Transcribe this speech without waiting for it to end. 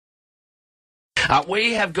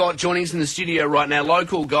We have got joining us in the studio right now,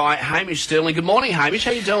 local guy Hamish Sterling. Good morning, Hamish.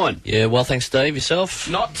 How you doing? Yeah, well, thanks, Dave. Yourself?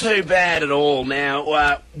 Not too bad at all.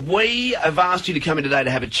 Now, we have asked you to come in today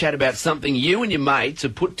to have a chat about something you and your mates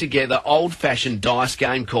have put together, old-fashioned dice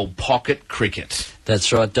game called pocket cricket.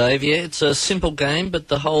 That's right, Dave. Yeah, it's a simple game, but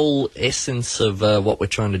the whole essence of what we're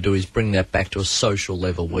trying to do is bring that back to a social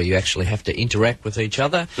level where you actually have to interact with each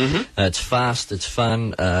other. It's fast, it's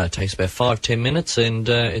fun, it takes about 5-10 minutes, and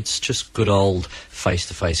it's just good old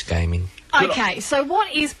face-to-face gaming. Okay, so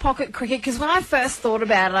what is pocket cricket? Because when I first thought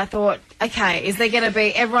about it, I thought, okay, is there going to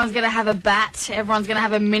be, everyone's going to have a bat, everyone's going to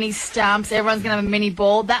have a mini stumps, everyone's going to have a mini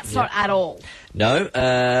ball. That's not at all. No,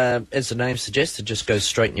 as the name suggests, it just goes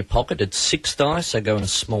straight in your pocket. It's 6 dice, they go in a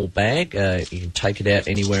small bag. You can take it out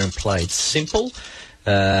anywhere and play. It's simple.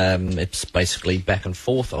 It's basically back and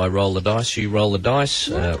forth. I roll the dice, you roll the dice,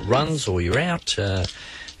 runs or you're out.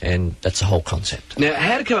 And that's the whole concept. Now,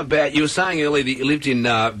 how did it come about? You were saying earlier that you lived in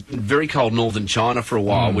very cold northern China for a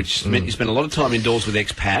while, which meant you spent a lot of time indoors with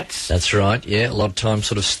expats. That's right, yeah. A lot of time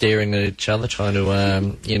sort of staring at each other, trying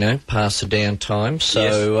to, you know, pass the down time.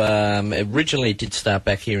 So originally it did start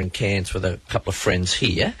back here in Cairns with a couple of friends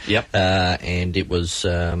here. Yep. And it was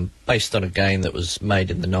based on a game that was made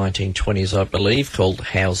in the 1920s, I believe, called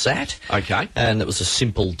How's That? Okay. And it was a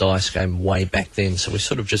simple dice game way back then. So we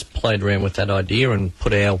sort of just played around with that idea and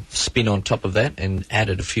put our spin on top of that and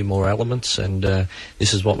added a few more elements, and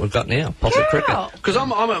this is what we've got now, pocket cricket. Because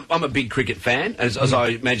I'm a big cricket fan, as I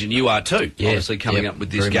imagine you are too, obviously coming up with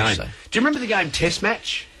this game. So. Do you remember the game Test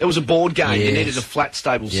Match? It was a board game. Yes. You needed a flat,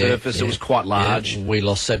 stable surface. It was quite large. Yeah. We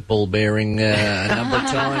lost that ball bearing a number of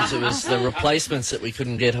times. It was the replacements that we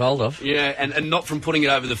couldn't get hold of. Yeah, and not from putting it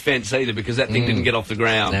over the fence either, because that thing didn't get off the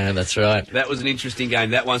ground. No, that's right. That was an interesting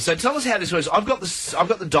game, that one. So tell us how this works. I've got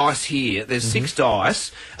the dice here. There's 6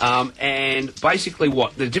 dice, and basically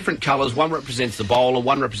they're different colours. One represents the bowler,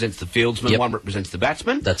 one represents the fieldsman, one represents the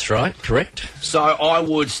batsman. That's right, correct. So I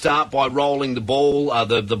would start by rolling the ball,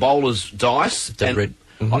 the bowler's dice.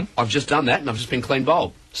 I've just done that, and I've just been clean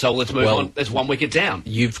bowled. So let's move on. There's 1 wicket down.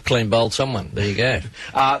 You've clean bowled someone. There you go.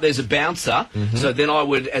 There's a bouncer. So then I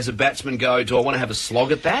would, as a batsman, go, do I want to have a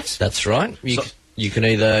slog at that? That's right. You can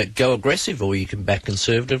either go aggressive or you can back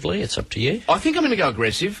conservatively. It's up to you. I think I'm going to go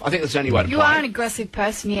aggressive. I think that's the only way to play. You are an aggressive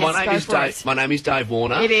person, yes. My name is Dave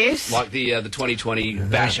Warner. It is. Like the 2020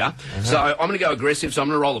 basher. So I'm going to go aggressive. So I'm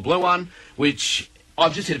going to roll the blue one, which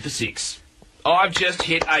I've just hit it for 6. I've just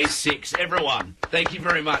hit a 6. Everyone, thank you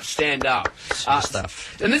very much. Stand up.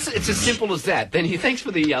 Stuff. And it's as simple as that. Then thanks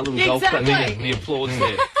for the little golf clap, the applause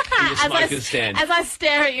there. The smoker's stand. As I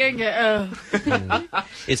stare at you and go, oh.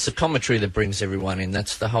 It's the commentary that brings everyone in.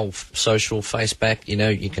 That's the whole social face back. You know,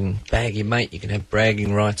 you can bag your mate, you can have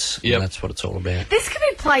bragging rights. And that's what it's all about. This can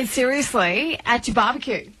be played seriously at your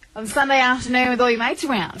barbecue on Sunday afternoon with all your mates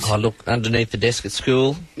around. Oh, look, underneath the desk at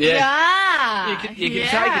school. You can take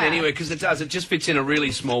it anywhere, because it just fits in a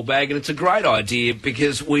really small bag, and it's a great idea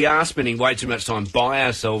because we are spending way too much time by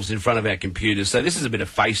ourselves in front of our computers. So this is a bit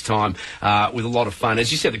of FaceTime with a lot of fun.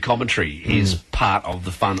 As you said, the commentary is part of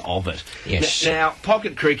the fun of it. Yes. Now,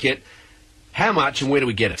 pocket cricket, how much and where do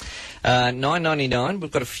we get it? $9.99.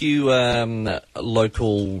 We've got a few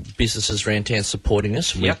local businesses around town supporting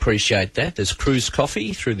us. We appreciate that. There's Cruise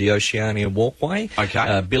Coffee through the Oceania Walkway.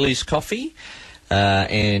 Okay. Billy's Coffee.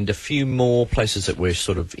 And a few more places that we're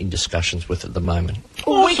sort of in discussions with at the moment.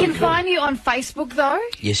 Awesome. We can find you on Facebook, though?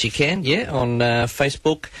 Yes, you can, on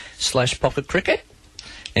Facebook/Pocket Cricket.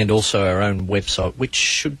 And also our own website, which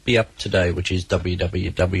should be up today, which is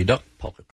www.pocket